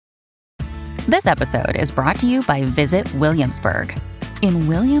This episode is brought to you by Visit Williamsburg. In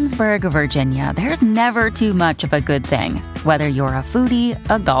Williamsburg, Virginia, there's never too much of a good thing. Whether you're a foodie,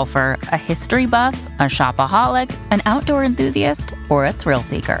 a golfer, a history buff, a shopaholic, an outdoor enthusiast, or a thrill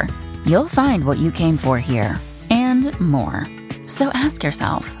seeker, you'll find what you came for here and more. So ask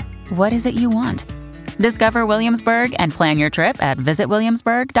yourself, what is it you want? Discover Williamsburg and plan your trip at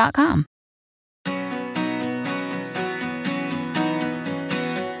visitwilliamsburg.com.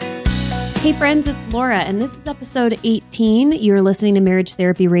 Hey friends, it's Laura, and this is episode 18. You're listening to Marriage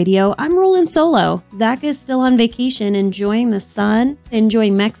Therapy Radio. I'm rolling solo. Zach is still on vacation, enjoying the sun,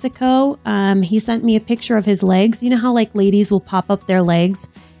 enjoying Mexico. He sent me a picture of his legs. You know how like ladies will pop up their legs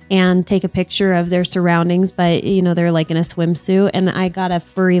and take a picture of their surroundings, but you know, they're like in a swimsuit. And I got a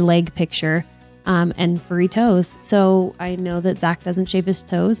furry leg picture and furry toes. So I know that Zach doesn't shave his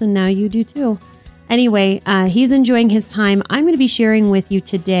toes, and now you do too. Anyway, he's enjoying his time. I'm going to be sharing with you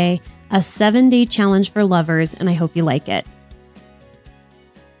today a 7-day challenge for lovers, and I hope you like it.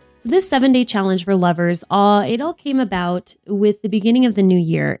 So this 7-day challenge for lovers, it all came about with the beginning of the new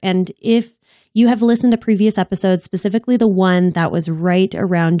year. And if you have listened to previous episodes, specifically the one that was right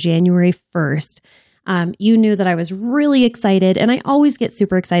around January 1st, you knew that I was really excited, and I always get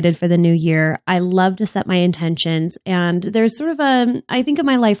super excited for the new year. I love to set my intentions, and there's sort of I think of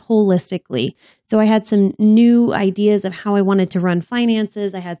my life holistically. So I had some new ideas of how I wanted to run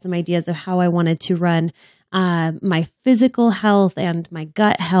finances. I had some ideas of how I wanted to run my physical health and my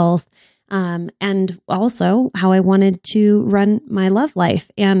gut health, and also how I wanted to run my love life.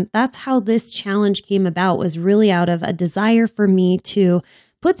 And that's how this challenge came about, was really out of a desire for me to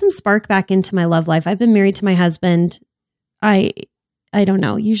put some spark back into my love life. I've been married to my husband. I don't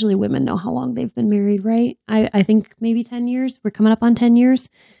know. Usually women know how long they've been married, right? I think maybe 10 years. We're coming up on 10 years.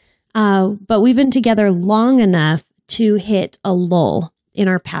 But we've been together long enough to hit a lull in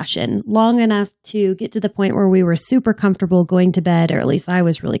our passion, long enough to get to the point where we were super comfortable going to bed, or at least I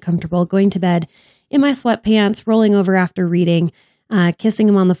was really comfortable going to bed in my sweatpants, rolling over after reading, kissing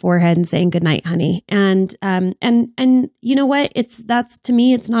him on the forehead and saying, "Good night, honey." And you know what? That's to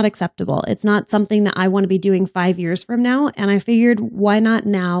me, it's not acceptable. It's not something that I want to be doing 5 years from now. And I figured, why not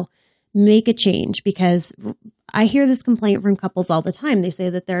now make a change? Because I hear this complaint from couples all the time. They say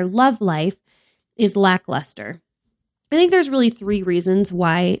that their love life is lackluster. I think there's really 3 reasons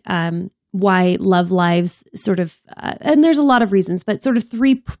why love lives sort of, and there's a lot of reasons, but sort of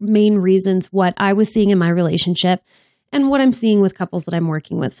 3 main reasons what I was seeing in my relationship and what I'm seeing with couples that I'm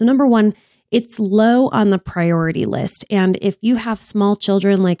working with. So number 1, it's low on the priority list. And if you have small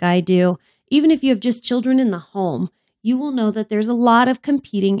children like I do, even if you have just children in the home, you will know that there's a lot of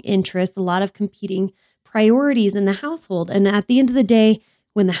competing interests, a lot of competing priorities in the household. And at the end of the day,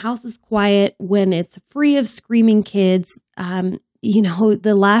 when the house is quiet, when it's free of screaming kids, the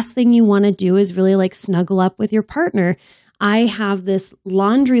last thing you want to do is really like snuggle up with your partner. I have this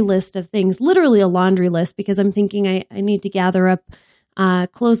laundry list of things, literally a laundry list, because I'm thinking I need to gather up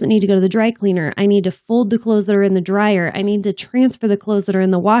clothes that need to go to the dry cleaner. I need to fold the clothes that are in the dryer. I need to transfer the clothes that are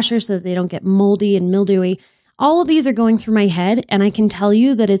in the washer so that they don't get moldy and mildewy. All of these are going through my head, and I can tell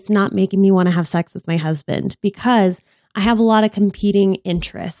you that it's not making me want to have sex with my husband because I have a lot of competing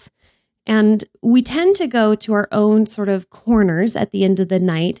interests. And we tend to go to our own sort of corners at the end of the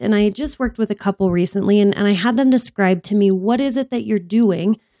night. And I just worked with a couple recently, and I had them describe to me, what is it that you're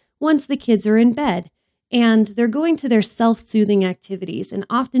doing once the kids are in bed? And they're going to their self-soothing activities. And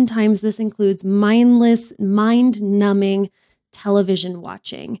oftentimes this includes mindless, mind-numbing television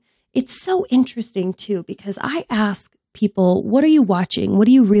watching. It's so interesting too, because I ask people, what are you watching? What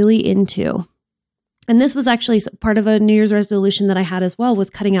are you really into? And this was actually part of a New Year's resolution that I had as well,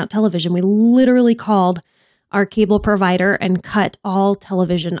 was cutting out television. We literally called our cable provider and cut all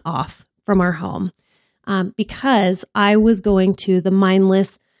television off from our home because I was going to the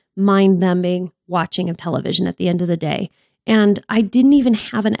mindless, mind-numbing watching of television at the end of the day. And I didn't even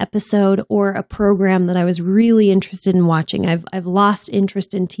have an episode or a program that I was really interested in watching. I've lost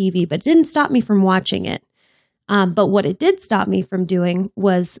interest in TV, but it didn't stop me from watching it. But what it did stop me from doing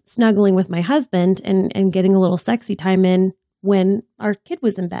was snuggling with my husband and getting a little sexy time in when our kid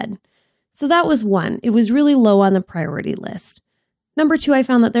was in bed. So that was 1. It was really low on the priority list. Number 2, I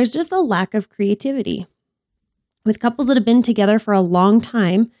found that there's just a lack of creativity. With couples that have been together for a long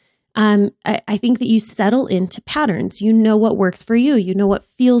time, I think that you settle into patterns. You know what works for you. You know what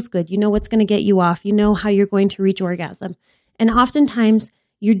feels good. You know what's going to get you off. You know how you're going to reach orgasm. And oftentimes,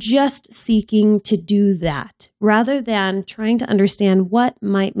 you're just seeking to do that rather than trying to understand what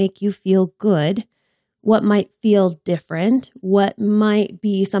might make you feel good, what might feel different, what might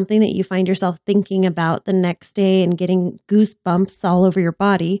be something that you find yourself thinking about the next day and getting goosebumps all over your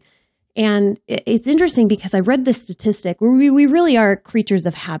body. And it's interesting because I read this statistic where we really are creatures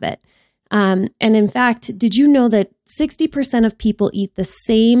of habit. And in fact, did you know that 60% of people eat the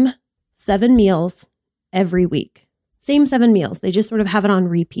same 7 meals every week? Same 7 meals. They just sort of have it on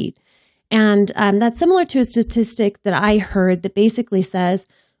repeat. And that's similar to a statistic that I heard that basically says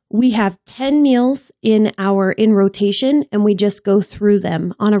we have 10 meals in rotation, and we just go through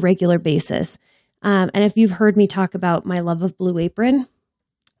them on a regular basis. And if you've heard me talk about my love of Blue Apron,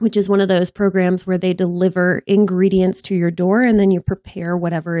 which is one of those programs where they deliver ingredients to your door and then you prepare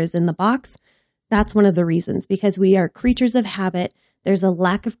whatever is in the box, that's one of the reasons, because we are creatures of habit. There's a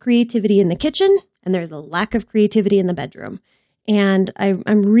lack of creativity in the kitchen, and there's a lack of creativity in the bedroom. And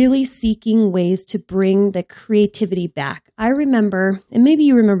I'm really seeking ways to bring the creativity back. I remember, and maybe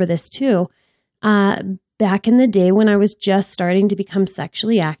you remember this too, back in the day when I was just starting to become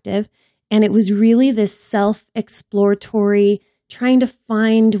sexually active, and it was really this self-exploratory, trying to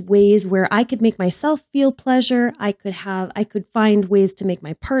find ways where I could make myself feel pleasure. I could find ways to make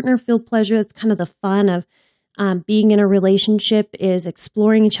my partner feel pleasure. That's kind of the fun of being in a relationship, is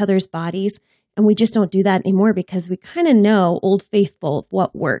exploring each other's bodies. And we just don't do that anymore because we kind of know, Old Faithful, of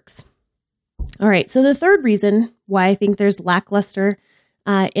what works. All right. So the third reason why I think there's lackluster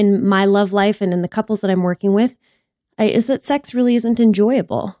in my love life and in the couples that I'm working with is that sex really isn't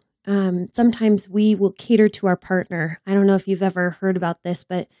enjoyable. Sometimes we will cater to our partner. I don't know if you've ever heard about this,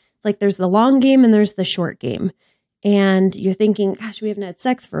 but it's like there's the long game and there's the short game. And you're thinking, gosh, we haven't had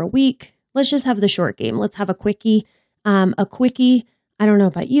sex for a week. Let's just have the short game. Let's have a quickie. I don't know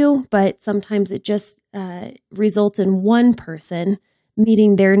about you, but sometimes it just results in one person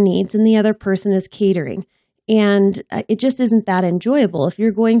meeting their needs and the other person is catering. And it just isn't that enjoyable. If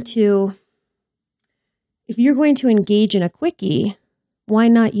you're going to engage in a quickie, why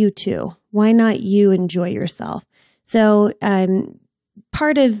not you too? Why not you enjoy yourself? So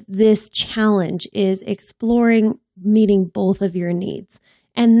part of this challenge is exploring meeting both of your needs.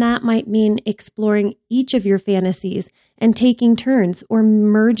 And that might mean exploring each of your fantasies and taking turns or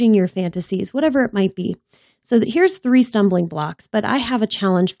merging your fantasies, whatever it might be. So here's 3 stumbling blocks, but I have a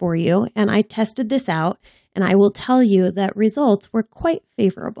challenge for you, and I tested this out, and I will tell you that results were quite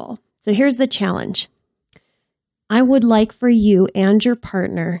favorable. So here's the challenge. I would like for you and your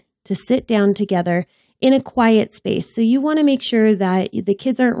partner to sit down together in a quiet space. So you want to make sure that the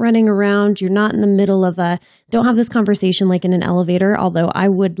kids aren't running around. You're not in the middle of don't have this conversation like in an elevator, although I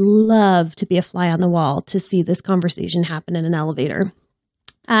would love to be a fly on the wall to see this conversation happen in an elevator.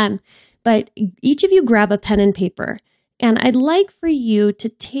 But each of you grab a pen and paper, and I'd like for you to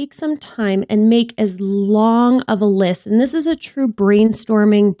take some time and make as long of a list. And this is a true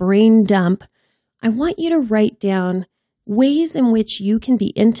brainstorming, brain dump. I want you to write down ways in which you can be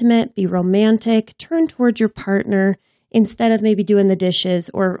intimate, be romantic, turn towards your partner instead of maybe doing the dishes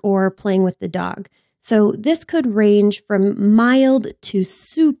or playing with the dog. So this could range from mild to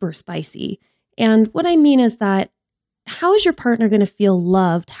super spicy. And what I mean is that how is your partner going to feel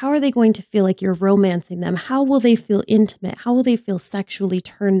loved? How are they going to feel like you're romancing them? How will they feel intimate? How will they feel sexually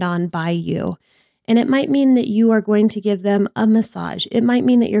turned on by you? And it might mean that you are going to give them a massage. It might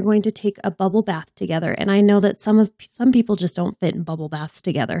mean that you're going to take a bubble bath together. And I know that some people just don't fit in bubble baths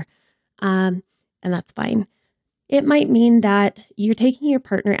together. And that's fine. It might mean that you're taking your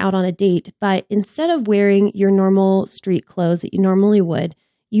partner out on a date, but instead of wearing your normal street clothes that you normally would,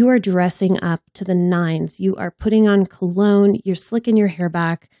 you are dressing up to the nines. You are putting on cologne, you're slicking your hair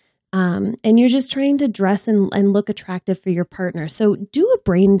back, and you're just trying to dress and look attractive for your partner. So do a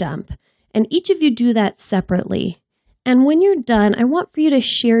brain dump. And each of you do that separately. And when you're done, I want for you to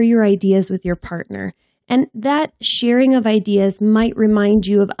share your ideas with your partner. And that sharing of ideas might remind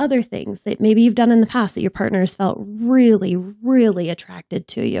you of other things that maybe you've done in the past that your partner has felt really, really attracted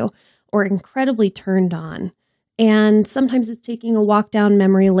to you or incredibly turned on. And sometimes it's taking a walk down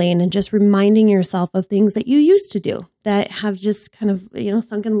memory lane and just reminding yourself of things that you used to do that have just kind of,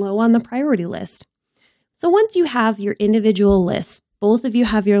 sunken low on the priority list. So once you have your individual list, both of you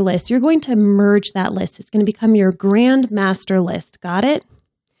have your list, you're going to merge that list. It's going to become your grand master list. Got it?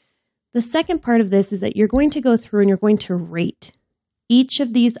 The second part of this is that you're going to go through and you're going to rate each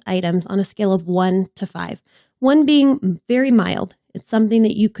of these items on a scale of 1 to 5. 1 being very mild. It's something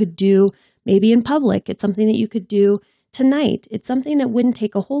that you could do maybe in public. It's something that you could do tonight. It's something that wouldn't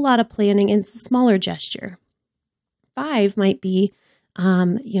take a whole lot of planning, and it's a smaller gesture. 5 might be,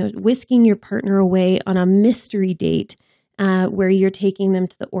 whisking your partner away on a mystery date where you're taking them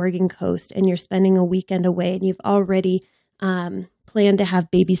to the Oregon coast and you're spending a weekend away and you've already planned to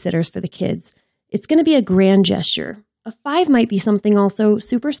have babysitters for the kids. It's going to be a grand gesture. A 5 might be something also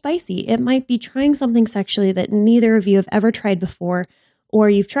super spicy. It might be trying something sexually that neither of you have ever tried before, or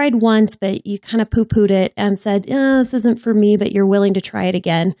you've tried once, but you kind of poo-pooed it and said, this isn't for me, but you're willing to try it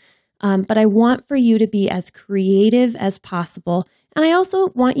again. But I want for you to be as creative as possible. And I also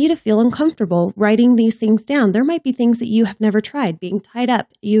want you to feel uncomfortable writing these things down. There might be things that you have never tried, being tied up.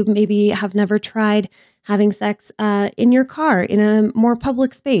 You maybe have never tried having sex in your car, in a more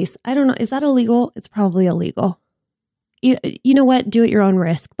public space. I don't know. Is that illegal? It's probably illegal. You know what? Do at your own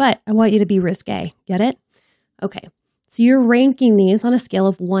risk. But I want you to be risque. Get it? Okay. So you're ranking these on a scale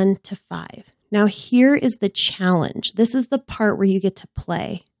of 1 to 5. Now here is the challenge. This is the part where you get to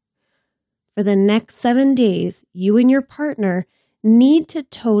play. For the next 7 days, you and your partner need to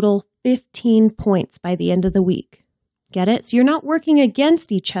total 15 points by the end of the week. Get it? So you're not working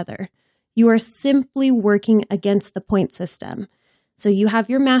against each other. You are simply working against the point system. So you have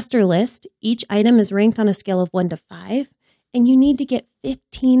your master list. Each item is ranked on a scale of 1 to 5, and you need to get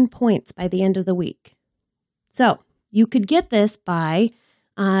 15 points by the end of the week. So you could get this by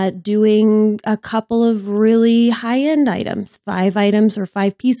doing a couple of really high-end items, 5 items or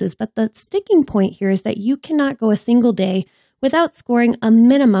 5 pieces. But the sticking point here is that you cannot go a single day without scoring a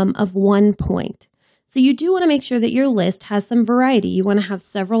minimum of 1 point. So you do want to make sure that your list has some variety. You want to have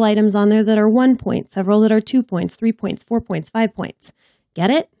several items on there that are 1 point, several that are 2 points, 3 points, 4 points, 5 points.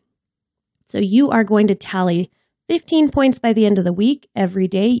 Get it? So you are going to tally 15 points by the end of the week. Every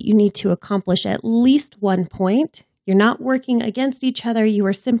day you need to accomplish at least 1 point. You're not working against each other. You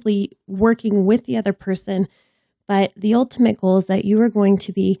are simply working with the other person. But the ultimate goal is that you are going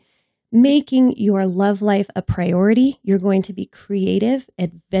to be making your love life a priority. You're going to be creative,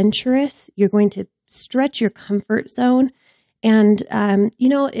 adventurous. You're going to stretch your comfort zone. And,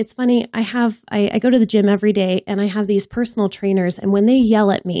 it's funny. I go to the gym every day and I have these personal trainers. And when they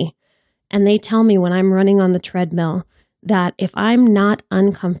yell at me and they tell me when I'm running on the treadmill that if I'm not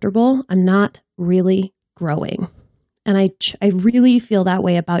uncomfortable, I'm not really growing. And I really feel that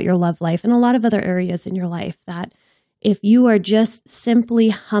way about your love life and a lot of other areas in your life, that if you are just simply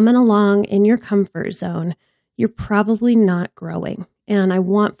humming along in your comfort zone, you're probably not growing. And I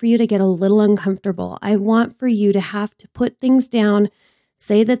want for you to get a little uncomfortable. I want for you to have to put things down,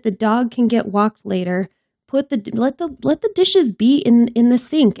 say that the dog can get walked later, let the dishes be in the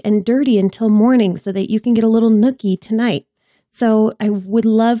sink and dirty until morning so that you can get a little nookie tonight. So I would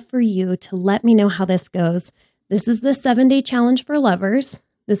love for you to let me know how this goes. This is the 7-day challenge for lovers.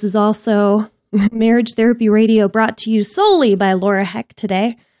 This is also Marriage Therapy Radio, brought to you solely by Laura Heck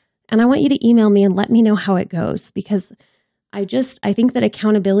today. And I want you to email me and let me know how it goes, because I think that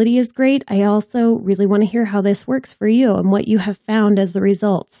accountability is great. I also really want to hear how this works for you and what you have found as the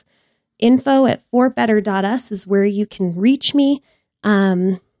results. info@forbetter.us is where you can reach me.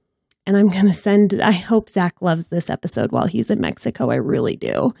 And I'm going to I hope Zach loves this episode while he's in Mexico. I really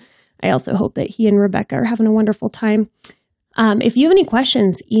do. I also hope that he and Rebecca are having a wonderful time. If you have any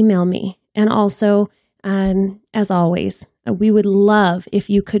questions, email me. And also, as always, we would love if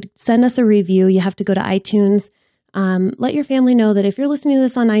you could send us a review. You have to go to iTunes. Let your family know that if you're listening to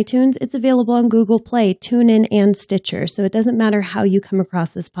this on iTunes, it's available on Google Play, TuneIn, and Stitcher. So it doesn't matter how you come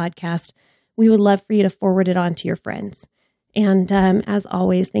across this podcast. We would love for you to forward it on to your friends. And as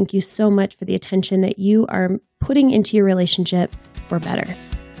always, thank you so much for the attention that you are putting into your relationship for better.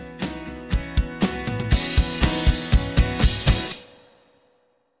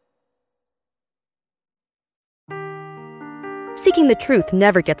 Seeking the truth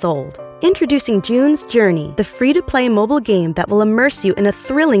never gets old. Introducing June's Journey, the free-to-play mobile game that will immerse you in a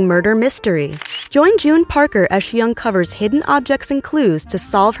thrilling murder mystery. Join June Parker as she uncovers hidden objects and clues to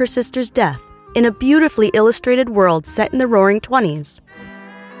solve her sister's death in a beautifully illustrated world set in the Roaring 20s.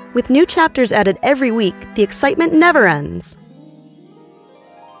 With new chapters added every week, the excitement never ends.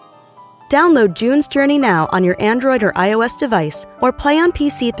 Download June's Journey now on your Android or iOS device, or play on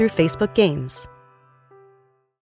PC through Facebook Games.